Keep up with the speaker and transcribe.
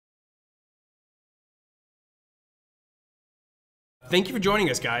Thank you for joining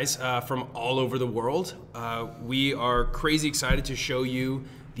us, guys, from all over the world. We are crazy excited to show you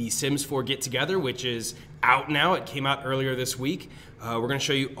the Sims 4 Get Together, which is out now. It came out earlier this week. We're going to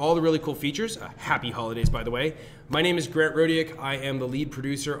show you all the really cool features. Happy holidays, by the way. My name is Grant Rodiak. I am the lead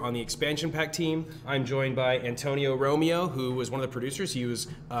producer on the expansion pack team. I'm joined by Antonio Romeo, who was one of the producers. He was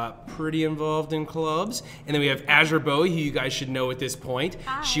pretty involved in clubs. And then we have Azure Bowie, who you guys should know at this point.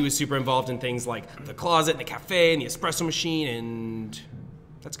 Hi. She was super involved in things like the closet and the cafe and the espresso machine and...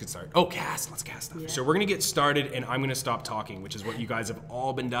 That's a good start. Oh, cast. Let's cast stuff. Yeah. So we're going to get started, and I'm going to stop talking, which is what you guys have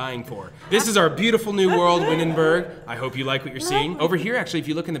all been dying for. This is our beautiful new world, Windenburg. I hope you like what you're seeing. Over here, actually, if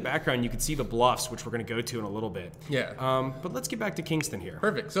you look in the background, you can see the bluffs, which we're going to go to in a little bit. Yeah. But let's get back to Kingston here.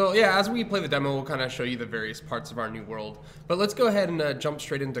 Perfect. So, yeah, as we play the demo, we'll kind of show you the various parts of our new world. But let's go ahead and jump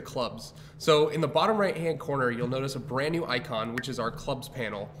straight into clubs. So in the bottom right-hand corner, you'll notice a brand new icon, which is our clubs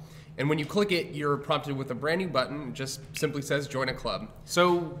panel. And when you click it, you're prompted with a brand new button. It just simply says join a club.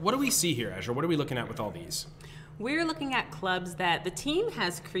 So what do we see here, Azure? What are we looking at with all these? We're looking at clubs that the team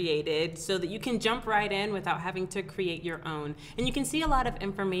has created so that you can jump right in without having to create your own. And you can see a lot of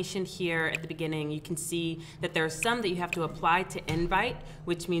information here at the beginning. You can see that there are some that you have to apply to invite,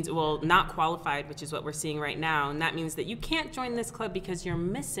 which means, well, not qualified, which is what we're seeing right now. And that means that you can't join this club because you're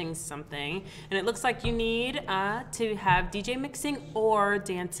missing something. And it looks like you need to have DJ mixing or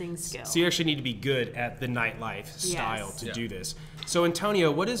dancing skills. So you actually need to be good at the nightlife style to Yeah. do this. So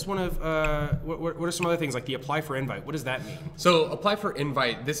Antonio, what is one of what are some other things like the apply for invite? What does that mean? So apply for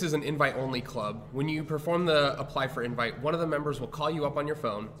invite. This is an invite-only club. When you perform the apply for invite, one of the members will call you up on your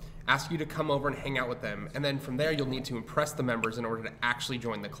phone, ask you to come over and hang out with them, and then from there you'll need to impress the members in order to actually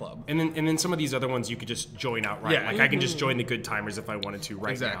join the club. And then some of these other ones you could just join outright. Yeah. Like I can just join the Good Timers if I wanted to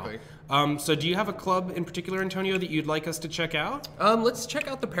right Exactly. now. So do you have a club in particular, Antonio, that you'd like us to check out? Let's check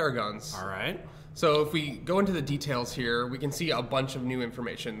out the Paragons. All right. So if we go into the details here, we can see a bunch of new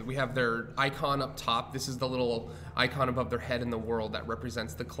information. We have their icon up top. This is the little icon above their head in the world that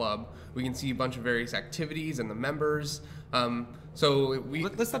represents the club. We can see a bunch of various activities and the members.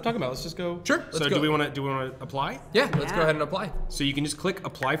 Let's stop talking about it. Let's just go. Sure, let's So go. do we want to apply? Yeah, let's go ahead and apply. So you can just click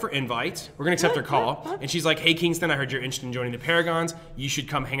apply for invite. We're gonna accept her call. And she's like, hey Kingston, I heard you're interested in joining the Paragons. You should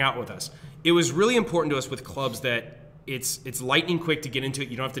come hang out with us. It was really important to us with clubs that it's lightning quick to get into it.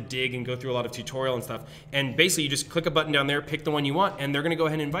 You don't have to dig and go through a lot of tutorial and stuff. And basically you just click a button down there, pick the one you want, and they're gonna go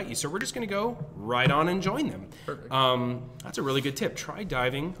ahead and invite you. So we're just gonna go right on and join them. Perfect. That's a really good tip. Try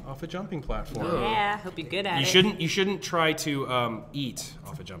diving off a jumping platform. Yeah, hope you're good at You it. You shouldn't try to eat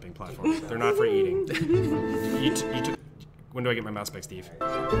off a jumping platform. They're not for eating. When do I get my mouse back, Steve? All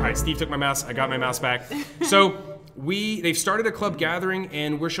right, Steve took my mouse. I got my mouse back. So they've started a club gathering,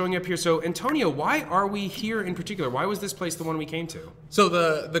 and we're showing up here. So Antonio, why are we here in particular? Why was this place the one we came to? So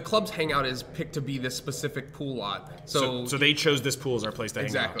the club's hangout is picked to be this specific pool lot. So they chose this pool as our place to hang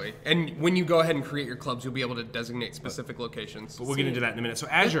out. exactly. And when you go ahead and create your clubs, you'll be able to designate specific locations. But we'll get into that in a minute. So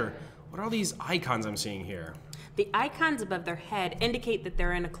Azure, what are all these icons I'm seeing here? The icons above their head indicate that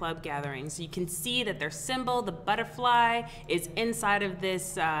they're in a club gathering. So you can see that their symbol, the butterfly, is inside of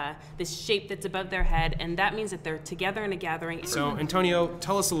this this shape that's above their head, and that means that they're together in a gathering. So Antonio,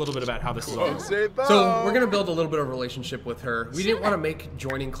 tell us a little bit about how this is all working. So we're gonna build a little bit of relationship with her. We didn't want to make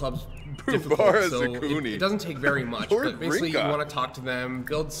joining clubs difficult, so it doesn't take very much. But basically, you want to talk to them,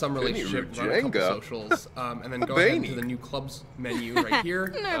 build some relationship, run a couple socials, and then go ahead into the new clubs menu right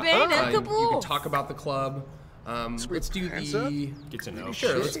here. You can talk about the club. Let's do the Get to know.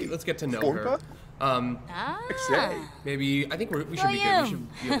 Sure, let's get to know her. Maybe I think we should be good. We should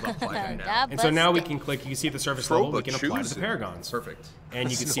be able to apply right now. And so now we can click. You can see at the surface level we can apply to the Paragons. Perfect. And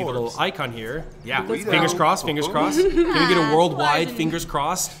you can see the little icon here. Yeah, fingers crossed, fingers crossed. Can we get a worldwide fingers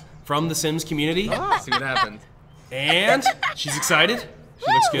crossed from the Sims community? Let's see what happens. And she's excited.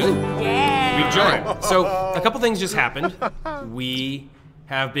 She looks good. Yeah. We've joined. So a couple things just happened. We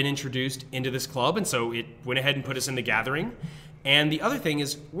have been introduced into this club, and so it went ahead and put us in the gathering. And the other thing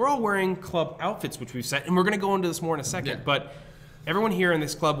is we're all wearing club outfits, which we've set, and we're going to go into this more in a second. Yeah. But everyone here in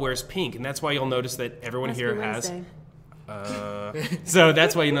this club wears pink, and that's why you'll notice that everyone here has. So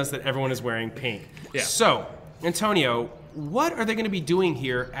that's why you notice that everyone is wearing pink. Yeah. So, Antonio, what are they going to be doing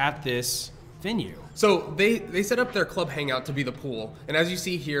here at this venue? So they set up their club hangout to be the pool, and as you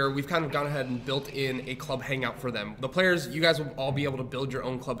see here, we've kind of gone ahead and built in a club hangout for them. The players, you guys will all be able to build your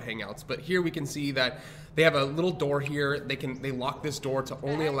own club hangouts, but here we can see that they have a little door here. They lock this door to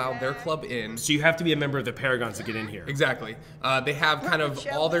only allow their club in. So you have to be a member of the Paragons to get in here. Exactly. They have kind of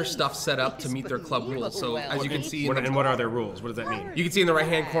all their stuff set up to meet their club rules. So as you can see, And what are their rules? What does that mean? you can see in the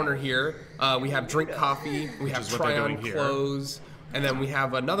right-hand corner here, we have drink coffee, we have is what they're try-on doing here. clothes. And then we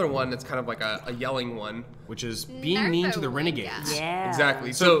have another one that's kind of like a yelling one. Which is being mean to the renegades. Yeah.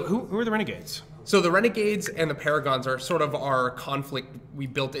 Exactly. So who are the renegades? So the renegades and the paragons are sort of our conflict we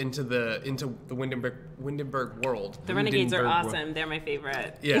built into the Windenburg world. The renegades are Windenburg awesome. world. They're my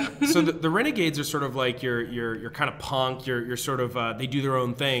favorite. Yeah. So the renegades are sort of like you're kind of punk. You're sort of they do their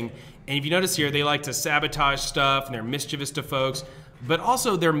own thing. And if you notice here, they like to sabotage stuff and they're mischievous to folks. But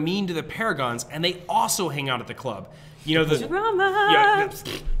also they're mean to the paragons, and they also hang out at the club. You know the Drama.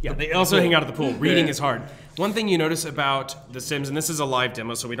 Yeah. They also hang out at the pool. Reading is hard. One thing you notice about The Sims, and this is a live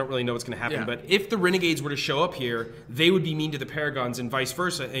demo, so we don't really know what's going to happen, Yeah. but if the renegades were to show up here, they would be mean to the paragons and vice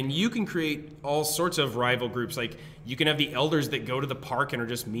versa. And you can create all sorts of rival groups. Like you can have the elders that go to the park and are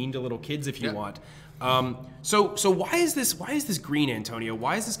just mean to little kids if you want. So why is this green, Antonio?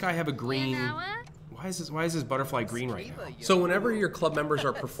 Why does this guy have a green? Why is this butterfly green right now? So whenever your club members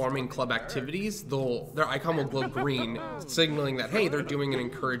are performing club activities, their icon will glow green, signaling that, hey, they're doing an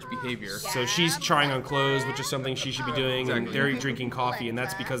encouraged behavior. So she's trying on clothes, which is something she should be doing, and they're drinking coffee, and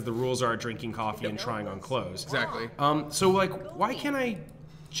that's because the rules are drinking coffee and trying on clothes. Exactly. So like, why can't I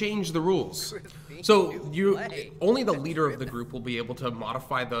change the rules? So only the leader of the group will be able to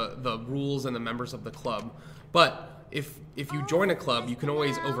modify the rules and the members of the club. But if you join a club, you can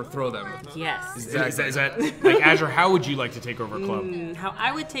always overthrow them. Yes. Is that like Azure? How would you like to take over a club? How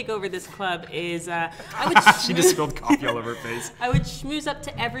I would take over this club is I would She just spilled coffee all over her face. I would schmooze up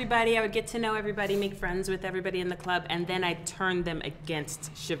to everybody. I would get to know everybody, make friends with everybody in the club, and then I'd turn them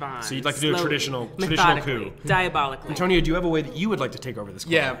against Siobhan. So you'd like to do a traditional methodically, coup. diabolically. Antonio, do you have a way that you would like to take over this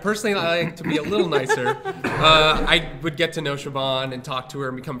club? Yeah, personally, I like to be a little nicer. I would get to know Siobhan and talk to her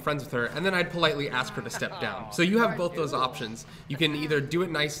and become friends with her, and then I'd politely ask her to step down. So you have both those options. You can either do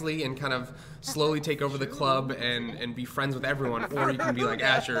it nicely and kind of slowly take over the club and be friends with everyone, or you can be like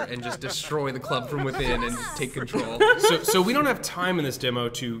Azure and just destroy the club from within and take control. So we don't have time in this demo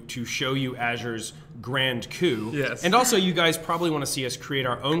to show you Azure's grand coup. Yes. And also you guys probably want to see us create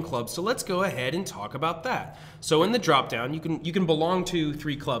our own club, so let's go ahead and talk about that. So in the drop down, you can belong to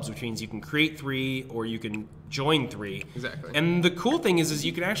 3 clubs, which means you can create 3 or you can join 3. Exactly. And the cool thing is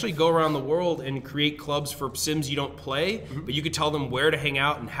you can actually go around the world and create clubs for Sims you don't play, but you could tell them where to hang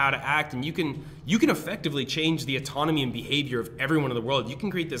out and how to act, and you can effectively change the autonomy and behavior of everyone in the world. You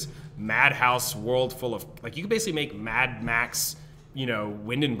can create this madhouse world full of, like, you can basically make Mad Max,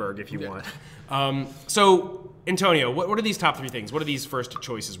 Windenburg if you want. So Antonio, what are these top 3 things? What are these first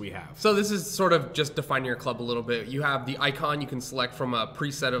choices we have? So this is sort of just defining your club a little bit. You have the icon you can select from a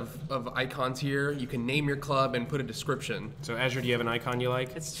preset of icons here. You can name your club and put a description. So Azure, do you have an icon you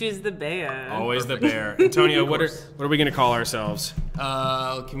like? Let's choose the bear. Always the bear. Antonio, what are we gonna call ourselves?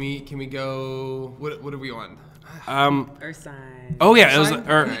 Can we go? What do we want? Earth sign. Oh yeah, it was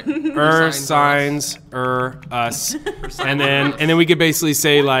Okay. Earth signs, us, and then we could basically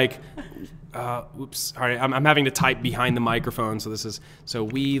say like. Oops, all right, I'm having to type behind the microphone, so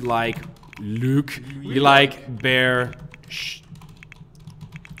we like Luke, we like bear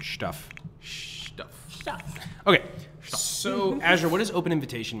stuff. Okay, so Azure, what does open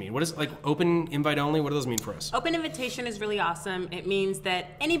invitation mean? What is like open invite only? What do those mean for us? Open invitation is really awesome. It means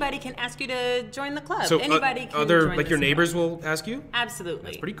that anybody can ask you to join the club. So anybody can other join like your this neighbors club. will ask you? Absolutely.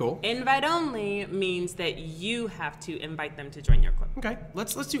 That's pretty cool. Invite only means that you have to invite them to join your club. Okay,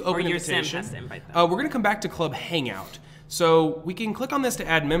 let's do open your invitation. sim has to invite them. We're gonna come back to Club Hangout. So we can click on this to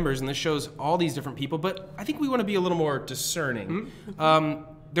add members, and this shows all these different people. But I think we want to be a little more discerning.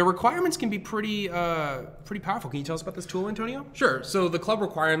 The requirements can be pretty powerful. Can you tell us about this tool, Antonio? Sure. So the club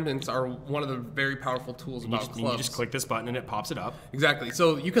requirements are one of the very powerful tools about clubs. You just click this button and it pops it up. Exactly.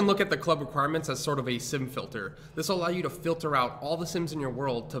 So you can look at the club requirements as sort of a sim filter. This will allow you to filter out all the sims in your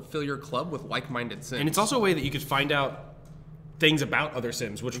world to fill your club with like-minded sims. And it's also a way that you could find out things about other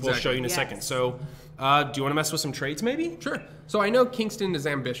sims, which we'll show you in a second. So do you want to mess with some traits maybe? Sure. So I know Kingston is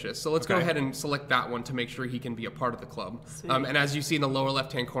ambitious, so let's go ahead and select that one to make sure he can be a part of the club. And as you see in the lower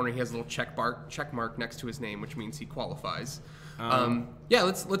left-hand corner, he has a little check mark next to his name, which means he qualifies. Yeah,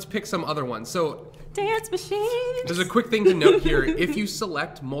 let's pick some other ones. So Dance machine. there's a quick thing to note here. If you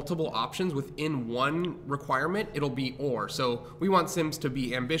select multiple options within one requirement, it'll be or. So we want Sims to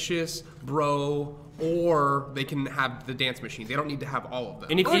be ambitious, bro, or they can have the dance machine. They don't need to have all of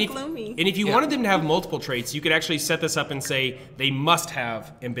them. And if, gloomy. And if you wanted them to have multiple traits, you could actually set this up and say they must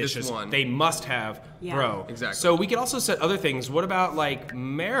have ambitious, This one. they must have bro. Exactly. So we could also set other things. What about like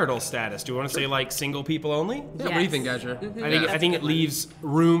marital status? Do we want to say like single people only? Yeah, what do you think, Azure? I think it leaves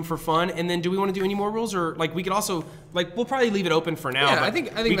room for fun. And then do we want to do any more rules, or like we could also like we'll probably leave it open for now. Yeah, but I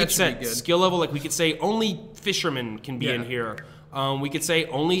think we that could should set be good. skill level. Like we could say only fishermen can be in here, We could say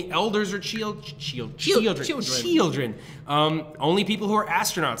only elders or children. Only people who are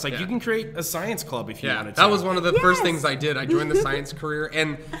astronauts. Like you can create a science club if you wanted to. That was one of the first things I did. I joined the science career,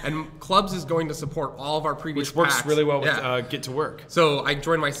 and Clubs is going to support all of our previous which works packs. really well with Get to Work. So I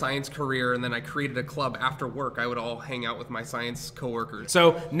joined my science career, and then I created a club after work. I would all hang out with my science coworkers.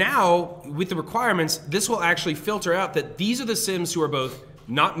 So now, with the requirements, this will actually filter out that these are the Sims who are both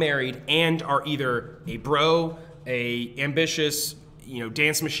not married and are either a bro, a ambitious,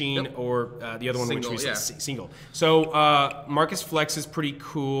 dance machine, or the other one, single, which we said single. So Marcus Flex is pretty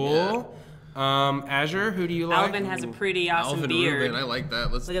cool. Azure, who do you like? Alvin has a pretty awesome beard. Ruben, I like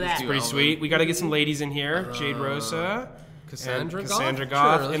that. Look at that. It's pretty sweet. We got to get some ladies in here. Jade Rosa, Cassandra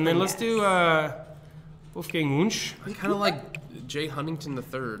Goth, sure, and then let's do Wolfgang Wunsch. I kind of like Jay Huntington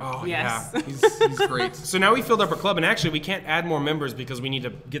III. Oh yes. yeah, he's great. So now we filled up our club, and actually we can't add more members because we need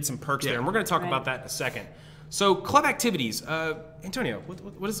to get some perks there, and we're going to talk about that in a second. So club activities, Antonio,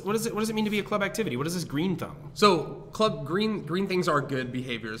 what does it mean to be a club activity? What is this green thumb? So club green things are good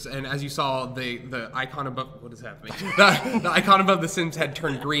behaviors, and as you saw, the icon above what is happening? the icon above the Sims had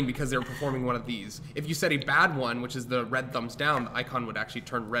turned green because they were performing one of these. If you set a bad one, which is the red thumbs down, the icon would actually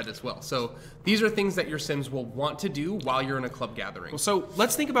turn red as well. So these are things that your Sims will want to do while you're in a club gathering. Well, so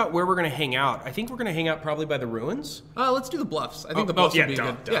let's think about where we're going to hang out. I think we're going to hang out probably by the ruins. Let's do the bluffs. I think the bluffs would be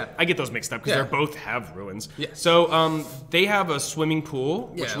good. Yeah, I get those mixed up because they both have ruins. Yes. So they have a swimming pool,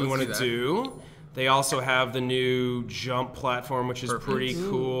 which we want to do. They also have the new jump platform, which is pretty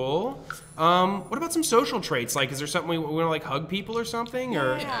cool. What about some social traits? Like, is there something we want to like hug people or something?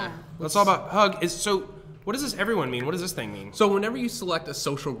 Or it's all about hug. What does this everyone mean? What does this thing mean? So whenever you select a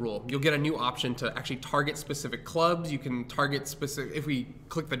social rule, you'll get a new option to actually target specific clubs. You can target specific, if we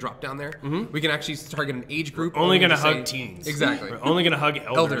click the drop down there, we can actually target an age group. Only going to hug teens. Exactly. We're only going to hug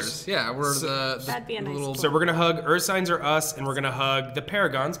elders. Yeah, we're that'd be a nice little. So we're going to hug Ursines or us, and we're going to hug the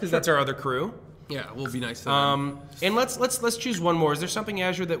Paragons, because that's our other crew. Yeah, we'll be nice to them. And let's choose one more. Is there something,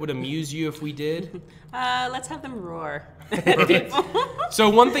 Azure, that would amuse you if we did? Let's have them roar. So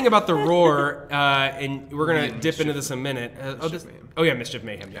one thing about the roar, and we're gonna dip into this in a minute. Mischief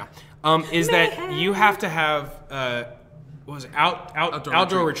Mayhem, is that you have to have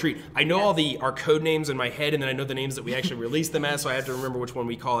outdoor retreat. I know all our code names in my head, and then I know the names that we actually released them as, so I have to remember which one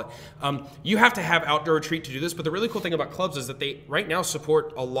we call it. You have to have outdoor retreat to do this, but the really cool thing about clubs is that they right now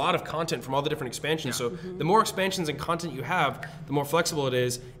support a lot of content from all the different expansions. So the more expansions and content you have, the more flexible it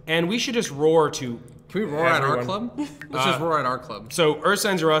is. And we should just roar to. Can we roar at our club? Let's just roar at our club. So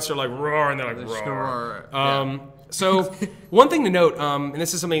Ursines or us are like roar, and they're like roar. So one thing to note, and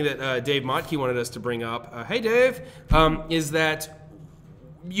this is something that Dave Motke wanted us to bring up. Hey, Dave, is that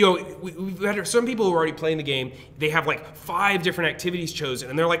we've had some people who are already playing the game. They have like 5 different activities chosen,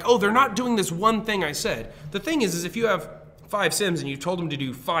 and they're like, oh, they're not doing this one thing I said. The thing is if you have 5 Sims and you told them to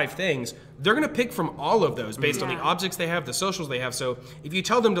do 5 things, they're going to pick from all of those based on the objects they have, the socials they have. So if you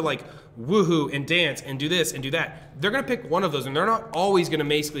tell them to like woohoo and dance and do this and do that, they're going to pick one of those, and they're not always going to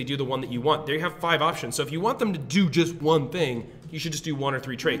basically do the one that you want. They have 5 options. So if you want them to do just one thing, you should just do 1 or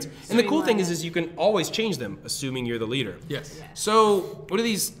 3 traits. And the cool thing is you can always change them, assuming you're the leader. Yes. So what are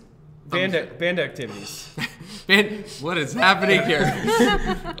these band activities? What is happening here?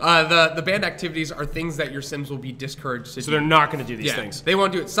 The band activities are things that your Sims will be discouraged to do. So they're not going to do these things. They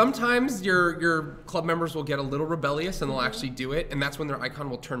won't do it. Sometimes your club members will get a little rebellious and they'll actually do it, and that's when their icon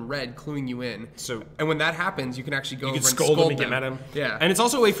will turn red, cluing you in. And when that happens, you can actually go over and scold them and get mad at them. Yeah. And it's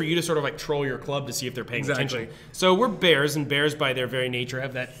also a way for you to sort of like troll your club to see if they're paying attention. So we're bears, and bears by their very nature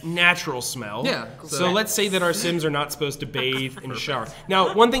have that natural smell. Yeah. So let's say that our Sims are not supposed to bathe and shower.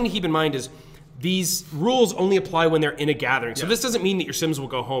 Now, one thing to keep in mind is these rules only apply when they're in a gathering. So this doesn't mean that your Sims will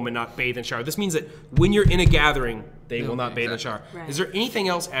go home and not bathe and shower. This means that when you're in a gathering, they will not bathe and shower. Right. Is there anything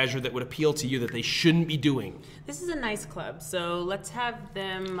else, Azure, that would appeal to you that they shouldn't be doing? This is a nice club, so let's have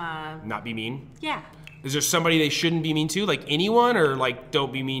them... not be mean? Yeah. Is there somebody they shouldn't be mean to? Like anyone? Or like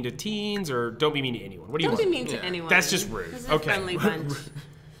don't be mean to teens? Or don't be mean to anyone? What do you want? Don't be mean to anyone. That's just rude. This is a friendly bunch.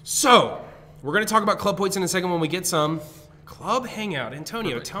 So, we're going to talk about club points in a second when we get some. Club Hangout.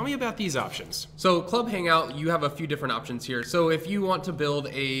 Antonio, tell me about these options. So Club Hangout, you have a few different options here. So if you want to build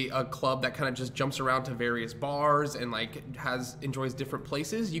a club that kind of just jumps around to various bars and like enjoys different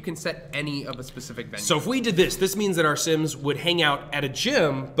places, you can set any of a specific venue. So if we did this means that our Sims would hang out at a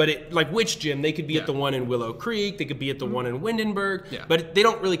gym, but like which gym? They could be at the one in Willow Creek, they could be at the one in Windenburg, but they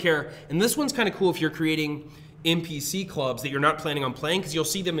don't really care. And this one's kind of cool if you're creating NPC clubs that you're not planning on playing, because you'll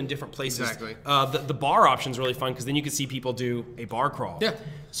see them in different places. Exactly. The bar option's really fun, because then you can see people do a bar crawl. Yeah.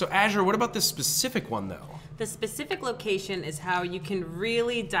 So Azure, what about this specific one though? The specific location is how you can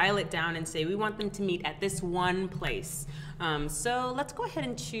really dial it down and say, we want them to meet at this one place. So let's go ahead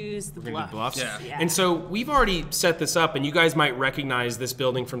and choose the Bluffs. Yeah. And so we've already set this up, and you guys might recognize this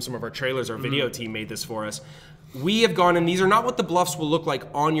building from some of our trailers. Our video team made this for us. We have gone, and these are not what the Bluffs will look like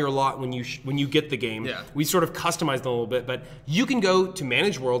on your lot when you get the game. Yeah. We sort of customized them a little bit, but you can go to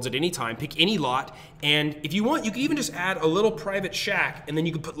Manage Worlds at any time, pick any lot, and if you want, you can even just add a little private shack, and then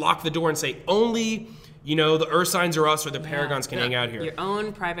you can lock the door and say only, you know, the Ursines or us or the Paragons can hang out here. Your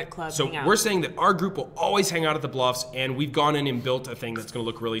own private club. So we're saying that our group will always hang out at the Bluffs, and we've gone in and built a thing that's going to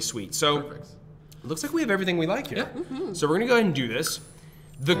look really sweet. So it looks like we have everything we like here. Yeah. So we're going to go ahead and do this.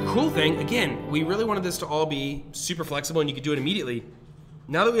 The cool thing, again, we really wanted this to all be super flexible, and you could do it immediately.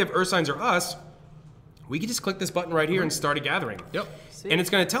 Now that we have Ursines or us, we can just click this button right here and start a gathering. Yep. Sweet. And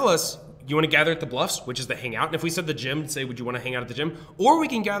it's going to tell us, you want to gather at the Bluffs, which is the hangout. And if we said the gym, say, would you want to hang out at the gym? Or we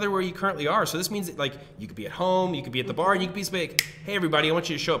can gather where you currently are. So this means that, like, you could be at home, you could be at the bar, and you could be like, hey, everybody, I want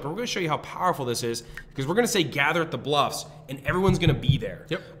you to show up. And we're going to show you how powerful this is, because we're going to say gather at the Bluffs, and everyone's going to be there.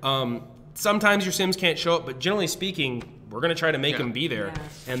 Yep. Sometimes your Sims can't show up, but generally speaking, we're going to try to make them be there.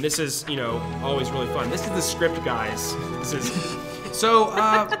 Yeah. And this is, you know, always really fun. This is the script, guys. This is...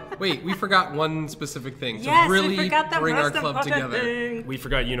 So, wait, we forgot one specific thing. To Yes, really we forgot that bring our most club important together. thing. we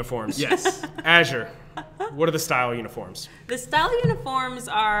forgot uniforms. Yes. Azure, what are the style uniforms? The style uniforms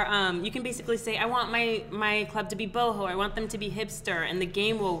are, you can basically say, I want my club to be boho, I want them to be hipster, and the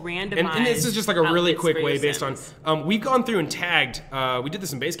game will randomize. And this is just like a really outfits quick for way your based on, Sims. we've gone through and tagged, we did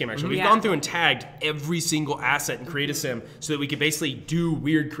this in base game actually, we've Yeah. gone through and tagged every single asset and create a sim so that we could basically do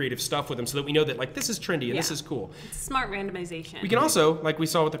weird creative stuff with them so that we know that like this is trendy and this Yeah. is cool. It's smart randomization. We can also, like we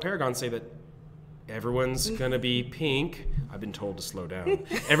saw with the Paragon, say that everyone's gonna be pink. I've been told to slow down.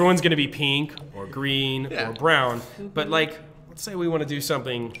 Everyone's gonna be pink or green or brown, but like, let's say we wanna do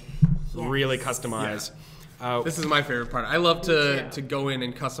something really customized. This is my favorite part. I love to go in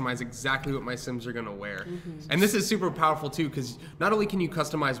and customize exactly what my Sims are gonna wear. And this is super powerful too, because not only can you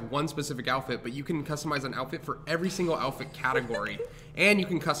customize one specific outfit, but you can customize an outfit for every single outfit category. And you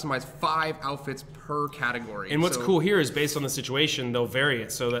can customize 5 outfits per category. And what's cool here is based on the situation, they'll vary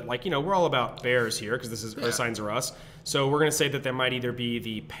it so that, like, you know, we're all about bears here because this is Ursines or us. So we're going to say that there might either be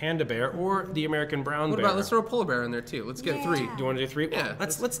the panda bear or the American brown bear. What about, let's throw a polar bear in there too. Let's get 3. Do you want to do 3? Yeah. Well,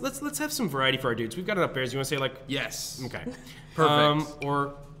 let's have some variety for our dudes. We've got enough bears. You want to say like? Yes. Okay. Perfect.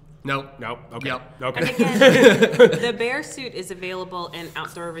 Or Nope. Okay. Yep. Okay. And again, the bear suit is available in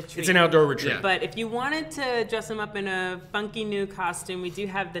Outdoor Retreat. It's an outdoor retreat. Yeah. But if you wanted to dress them up in a funky new costume, we do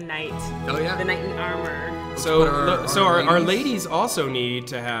have the knight. Oh yeah. The knight in armor. So, our our ladies also need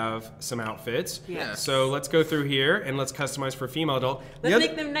to have some outfits. Yeah. So let's go through here and let's customize for female adult. Let's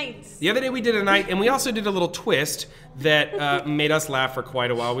make them knights. The other day we did a night, and we also did a little twist that made us laugh for quite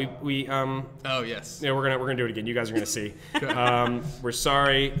a while. Oh yes. Yeah, we're gonna do it again. You guys are gonna see. We're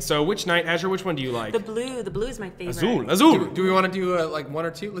sorry. So which night, Azure? Which one do you like? The blue is my favorite. Azul. Do we want to do like 1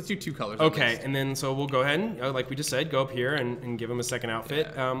 or 2? Let's do 2 colors. at Okay, least. and then so we'll go ahead and, like we just said, go up here and give him a second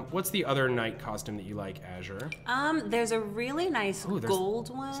outfit. What's the other night costume that you like, Azure? There's a really nice Ooh,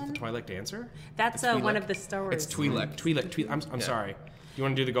 gold one. Twilight Dancer? That's one of the Star Wars. It's Twi'lek. Twi'lek. I'm sorry. You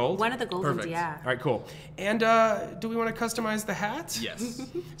want to do the gold? One of the gold ones, Perfect. yeah. All right, cool. And do we want to customize the hat? Yes.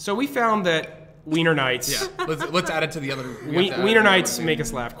 So we found that Wiener Nights. Yeah. Let's add it to the other. Wiener Nights make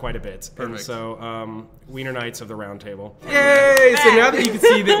us laugh quite a bit. And Perfect. so Wiener Nights of the Round Table. Yay! So now that you can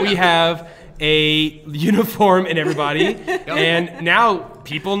see that we have a uniform in everybody, and now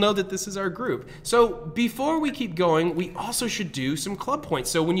people know that this is our group. So before we keep going, we also should do some club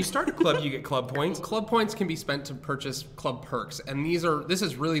points. So when you start a club, you get club points. Club points can be spent to purchase club perks, and this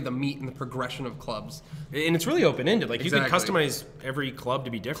is really the meat and the progression of clubs. And it's really open-ended. Like you can Exactly. customize every club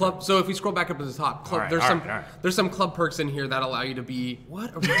to be different. So if we scroll back up to the top, All right, there's some club perks in here that allow you to be.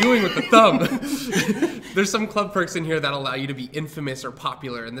 What are we doing with the thumb? There's some club perks in here that allow you to be infamous or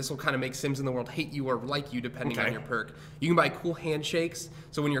popular, and this will kind of make Sims in the world hate you or like you depending on your perk. You can buy cool handshakes,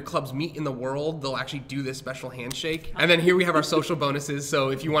 so when your clubs meet in the world, they'll actually do this special handshake. And then here we have our social bonuses. So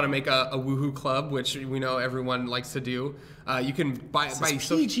if you want to make a woohoo club, which we know everyone likes to do, you can buy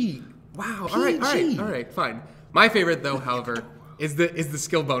PG. Wow. PG. All right, fine. My favorite though, however, is the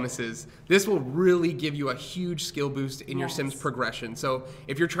skill bonuses. This will really give you a huge skill boost in your Sims progression. So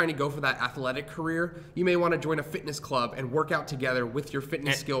if you're trying to go for that athletic career, you may want to join a fitness club and work out together with your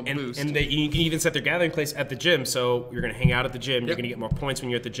fitness skill boost. And you can even set their gathering place at the gym. So you're going to hang out at the gym. You're going to get more points when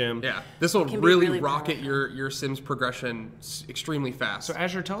you're at the gym. Yeah, this will Can be really really rocket powerful. your Sims progression extremely fast. So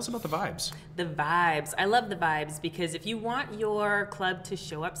Azure, tell us about the vibes. The vibes. I love the vibes because if you want your club to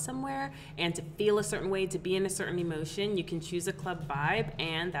show up somewhere and to feel a certain way, to be in a certain emotion, you can choose a club club vibe,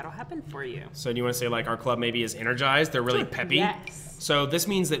 and that'll happen for you. So do you want to say like our club maybe is energized? They're really peppy? Yes. So this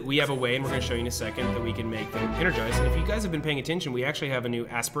means that we have a way, and we're going to show you in a second, that we can make them energized. And if you guys have been paying attention, we actually have a new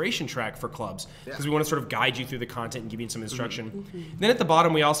aspiration track for clubs because we want to sort of guide you through the content and give you some instruction. Then at the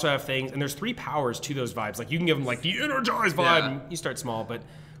bottom, we also have things, and there's 3 powers to those vibes. Like you can give them like the energized vibe, and you start small, but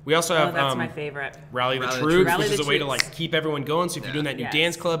we also have that's my favorite. Rally the Troops, which is a way to like keep everyone going. So if you're doing that new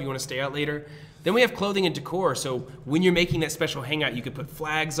dance club, you want to stay out later. Then we have clothing and decor. So when you're making that special hangout, you could put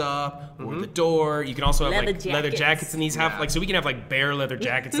flags up or the door. You can also have like leather jackets, and these have like, so we can have like bare leather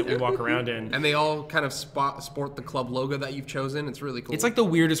jackets that we walk around in. And they all kind of sport the club logo that you've chosen. It's really cool. It's like the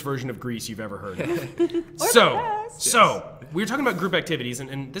weirdest version of Grease you've ever heard of. So we were talking about group activities,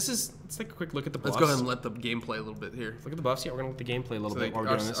 and this is, let's take a quick look at the buffs. Let's go ahead and let the gameplay a little bit here. Look at the buffs. Yeah, we're going to let the gameplay a little bit while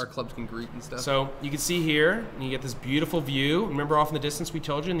we're doing this. Our clubs can greet and stuff. So you can see here, and you get this beautiful view. Remember off in the distance we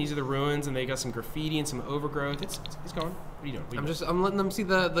told you, and these are the ruins, and they got some graffiti and some overgrowth. It's going. What are you doing? I'm letting them see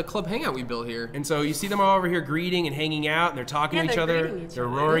the club hangout we built here. And so you see them all over here greeting and hanging out, and they're talking to each other. They're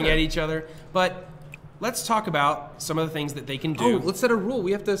roaring at each other. But let's talk about some of the things that they can do. Oh, let's set a rule.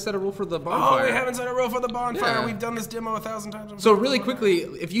 We have to set a rule for the bonfire. Oh, we haven't set a rule for the bonfire. Yeah. We've done this demo 1,000 times. So really quickly,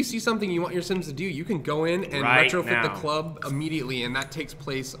 if you see something you want your Sims to do, you can go in and retrofit the club immediately, and that takes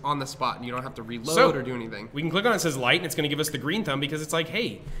place on the spot, and you don't have to reload or do anything. We can click on it, says light, and it's going to give us the green thumb because it's like,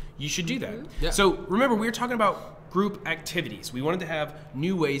 hey, you should do that. Yeah. So remember, we were talking about group activities. We wanted to have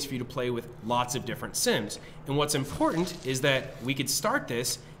new ways for you to play with lots of different Sims. And what's important is that we could start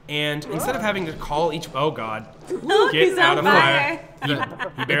this, and instead of having to call each, oh God, get out of fire.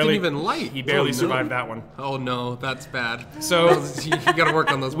 He barely even light. He barely survived that one. Oh no, that's bad. So you got to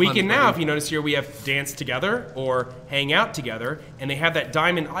work on those. We can now, if you notice here, we have dance together or hang out together, and they have that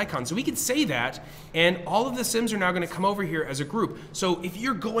diamond icon. So we can say that, and all of the Sims are now going to come over here as a group. So if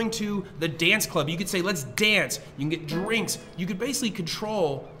you're going to the dance club, you could say, let's dance. You can get drinks. You could basically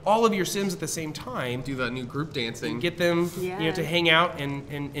control all of your Sims at the same time. Do the new group dancing. Get them to hang out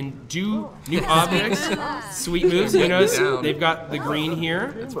and do new objects, sweet moves. You notice they've got the green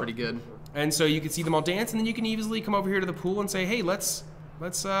here. That's pretty good. And so you can see them all dance, and then you can easily come over here to the pool and say, hey, let's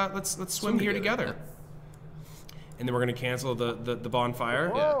swim here together. Yeah. And then we're gonna cancel the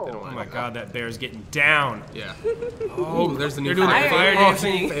bonfire. Yeah, oh my God, that bear's getting down. Yeah. Oh, there's the new fire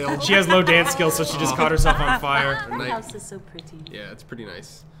dancing. She has low dance skills, so she just caught herself on fire. My house is so pretty. Yeah, it's pretty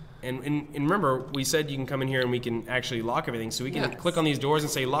nice. And remember, we said you can come in here and we can actually lock everything. So we can click on these doors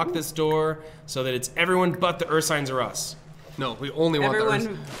and say, lock this door, so that it's everyone but the Earth Signs or us. No, we only want the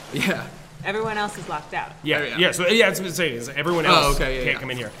Earth. Yeah. Everyone else is locked out. Yeah. So that's what I'm saying. Is everyone else can't come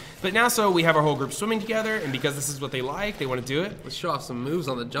in here. But now, so we have our whole group swimming together, and because this is what they like, they want to do it. Let's show off some moves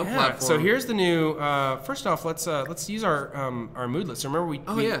on the jump platform. So here's the new. First off, let's use our mood list. So remember,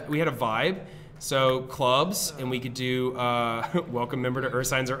 we had a vibe. So clubs, and we could do welcome member to Earth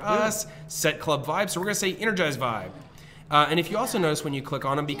Signs or us. Set club vibe. So we're gonna say energized vibe. And if you also notice when you click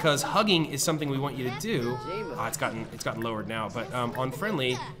on them, because hugging is something we want you to do. It's gotten lowered now, but on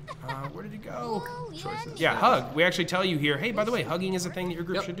friendly, where did it go? Choices. Yeah, hug. We actually tell you here, hey, by the way, hugging is a thing that your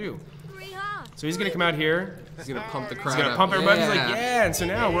group should do. So he's gonna come out here. He's gonna pump the crowd. He's gonna pump everybody. He's like, yeah, and so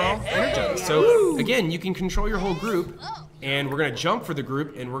now we're all energized. So again, you can control your whole group, and we're gonna jump for the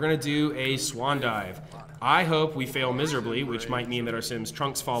group, and we're gonna do a swan dive. I hope we fail miserably, which might mean that our Sims'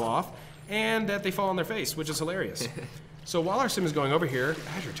 trunks fall off, and that they fall on their face, which is hilarious. So while our Sim is going over here,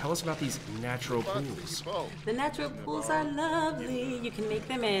 Azure, tell us about these natural pools. The natural pools are lovely. You can make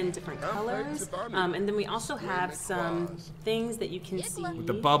them in different colors. And then we also have some things that you can see. With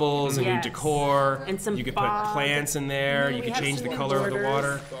the bubbles and new decor. And some you can put plants in there. You can change the color of the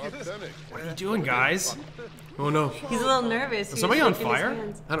water. What are you doing, guys? Oh no. He's a little nervous. Is somebody on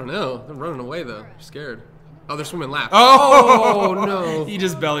fire? I don't know. They're running away though. I'm scared. Oh, they're swimming laps. Oh no! He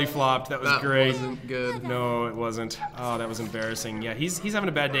just belly flopped. That was great. That wasn't good. No, it wasn't. Oh, that was embarrassing. Yeah, he's having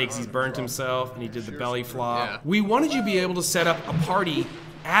a bad day because he's burnt himself and he did the belly flop. Yeah. We wanted you to be able to set up a party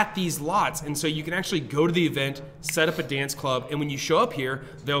at these lots, and so you can actually go to the event, set up a dance club, and when you show up here,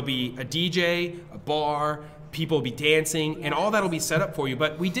 there'll be a DJ, a bar, people will be dancing, and all that will be set up for you.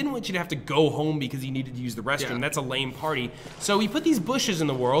 But we didn't want you to have to go home because you needed to use the restroom. Yeah. That's a lame party. So we put these bushes in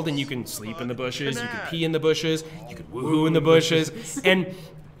the world, and you can sleep in the bushes, you can pee in the bushes, you can woohoo in the bushes. And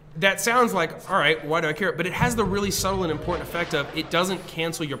that sounds like, all right, why do I care? But it has the really subtle and important effect of it doesn't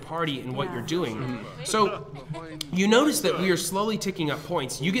cancel your party and what you're doing. So you notice that we are slowly ticking up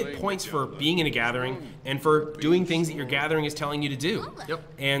points. You get points for being in a gathering and for doing things that your gathering is telling you to do. Yep.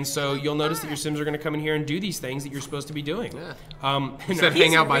 And so you'll notice that your Sims are going to come in here and do these things that you're supposed to be doing. Yeah. Said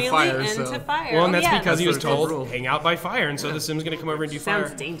hang out by fire. Fire. Well, and that's because he was told hang out by fire, and so the Sim's going to come over and do fire.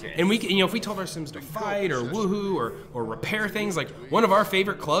 Sounds dangerous. And we, if we told our Sims to fight or woohoo or repair things, like one of our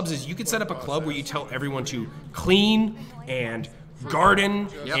favorite clubs is you could set up a club where you tell everyone to clean and garden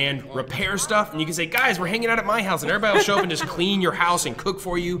and repair stuff, and you can say, guys, we're hanging out at my house, and everybody will show up and just clean your house and cook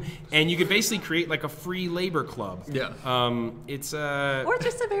for you, and you could basically create like a free labor club. It's or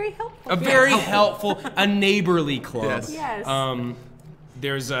just a very helpful, a neighborly club. Yes.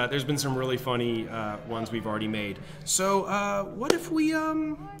 There's been some really funny ones we've already made. So what if we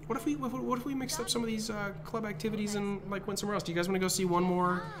mixed up some of these club activities and like went somewhere else? Do you guys want to go see one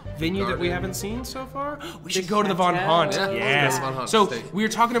more venue that we haven't seen so far? We should go to the Von Hunt. Yes. So we were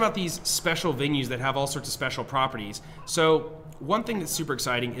talking about these special venues that have all sorts of special properties. So one thing that's super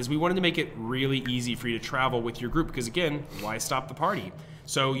exciting is we wanted to make it really easy for you to travel with your group because again, why stop the party?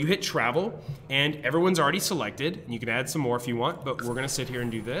 So you hit travel, and everyone's already selected, and you can add some more if you want, but we're gonna sit here and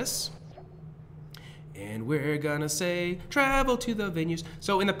do this. And we're gonna say, travel to the venues.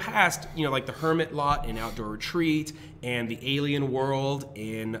 So in the past, like the Hermit Lot in Outdoor Retreat, and the Alien World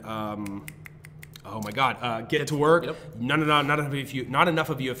in, oh my God, Get to Work. Yep. Not enough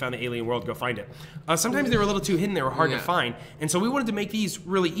of you have found the Alien World. Go find it. Sometimes they were a little too hidden. They were hard to find. And so we wanted to make these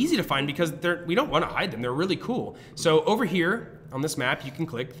really easy to find because we don't want to hide them. They're really cool. So over here on this map, you can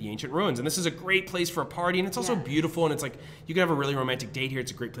click the Ancient Ruins. And this is a great place for a party. And it's also beautiful. And it's like, you can have a really romantic date here.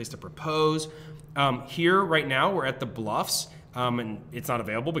 It's a great place to propose. Here right now, we're at the Bluffs. And it's not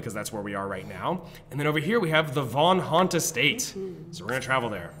available because that's where we are right now. And then over here, we have the Von Hunt Estate. So we're going to travel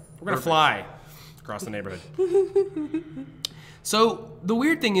there. We're going to fly across the neighborhood. So the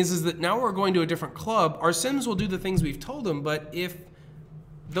weird thing is that now we're going to a different club. Our Sims will do the things we've told them, but if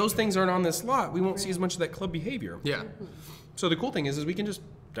those things aren't on this lot, we won't see as much of that club behavior. Yeah. So the cool thing is we can just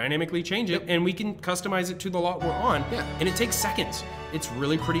dynamically change it, and we can customize it to the lot we're on, and it takes seconds. It's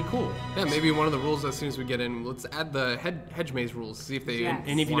really pretty cool. Yeah, maybe one of the rules as soon as we get in, let's add the hedge maze rules, see if they...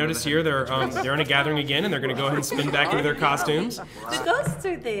 And if you notice here, they're in a gathering again, and they're going to go ahead and spin back into their costumes. The ghosts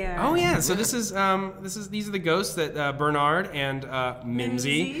are there. Oh yeah, so these are the ghosts that Bernard and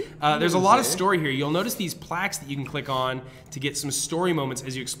Mimsy. There's a lot of story here. You'll notice these plaques that you can click on to get some story moments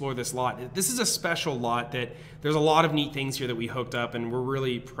as you explore this lot. This is a special lot that there's a lot of neat things here that we hooked up, and we're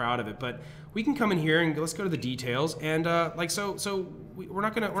really proud of it. But we can come in here and let's go to the details. And we're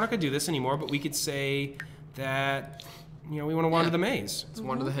not gonna do this anymore. But we could say that we want to wander the maze. Let's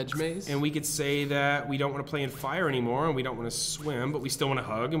wander the hedge maze. And we could say that we don't want to play in fire anymore, and we don't want to swim, but we still want to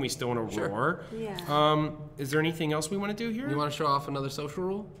hug and we still want to roar. Yeah. Is there anything else we want to do here? You want to show off another social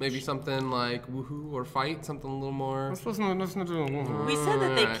rule? Maybe something like woohoo or fight, something a little more... We said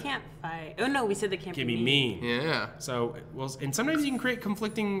that they can't fight. Oh no, we said they can't be mean. Yeah. So, and sometimes you can create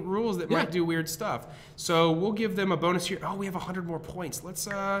conflicting rules that might do weird stuff. So we'll give them a bonus here. Oh, we have 100 more points. Let's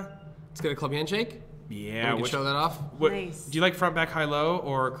get a club handshake. Yeah, we can show that off. Nice. Do you like front, back, high, low,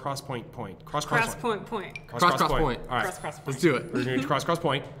 or cross, point, point? Cross, point. Cross, point. All right. Cross, point. Let's do it. We're doing cross,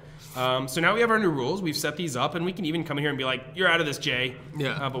 point. So now we have our new rules. We've set these up, and we can even come in here and be like, "You're out of this, Jay."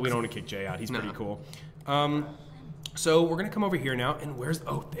 Yeah. But we don't want to kick Jay out. He's pretty cool. So we're gonna come over here now, and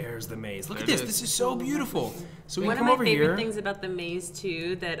there's the maze. Look at this. This is so beautiful. So we can come over here. One of my favorite things about the maze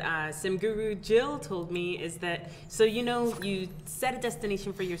too that Sim Guru Jill told me is that you set a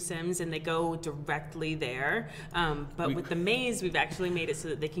destination for your Sims and they go directly there. But with the maze, we've actually made it so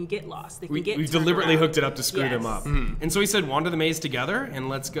that they can get lost. We've deliberately hooked it up to screw them up. And so we said, wander the maze together, and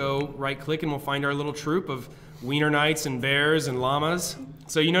let's go right-click, and we'll find our little troop of wiener knights and bears and llamas.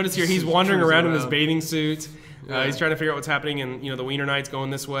 So you notice here he's wandering around in his bathing suit. He's trying to figure out what's happening, and the wiener knight's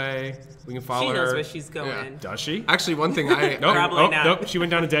going this way. We can follow her. She knows where she's going. Yeah. Does she? Actually, one thing I... Nope, she went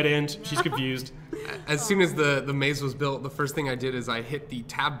down a dead end. She's confused. As soon as the maze was built, the first thing I did is I hit the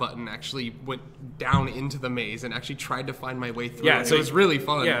tab button, actually went down into the maze, and actually tried to find my way through. Yeah, so it was really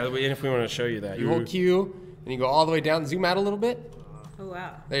fun. Yeah, and if we want to show you that. You hold Q, and you go all the way down, zoom out a little bit. Oh,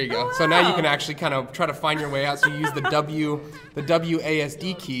 wow. There you go. So now you can actually kind of try to find your way out. So you use the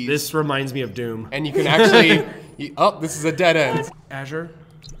WASD keys. This reminds me of Doom. And you can actually... this is a dead end. Azure,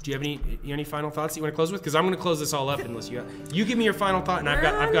 Do you have any final thoughts that you want to close with? Because I'm going to close this all up unless you give me your final thought, and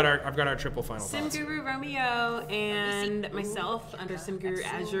I've got our triple final thoughts. SimGuru Romeo and myself under SimGuru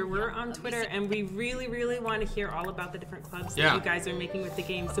Azure, we're on Twitter, and we really want to hear all about the different clubs that you guys are making with the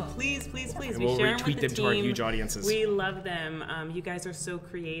game. So please, we we'll share retweet them with the them team. to our huge audiences. We love them. You guys are so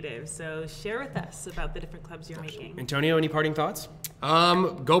creative. So share with us about the different clubs you're making. Antonio, any parting thoughts?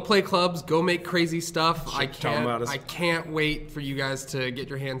 Go play clubs. Go make crazy stuff. I can't wait for you guys to get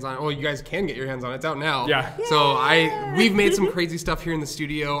your hands on it. Well, you guys can get your hands on it. It's out now. Yeah. So we've made some crazy stuff here in the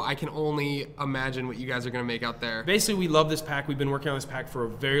studio. I can only imagine what you guys are going to make out there. Basically, we love this pack. We've been working on this pack for a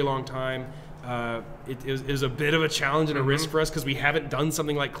very long time. It was a bit of a challenge and a risk for us because we haven't done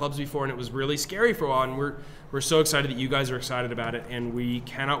something like clubs before, and it was really scary for a while. And we're so excited that you guys are excited about it, and we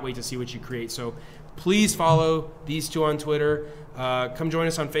cannot wait to see what you create. So please follow these two on Twitter. Come join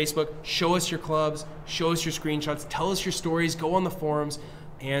us on Facebook. Show us your clubs. Show us your screenshots. Tell us your stories. Go on the forums.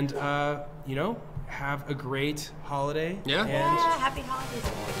 And, have a great holiday. Yeah. Happy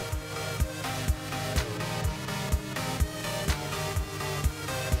holidays.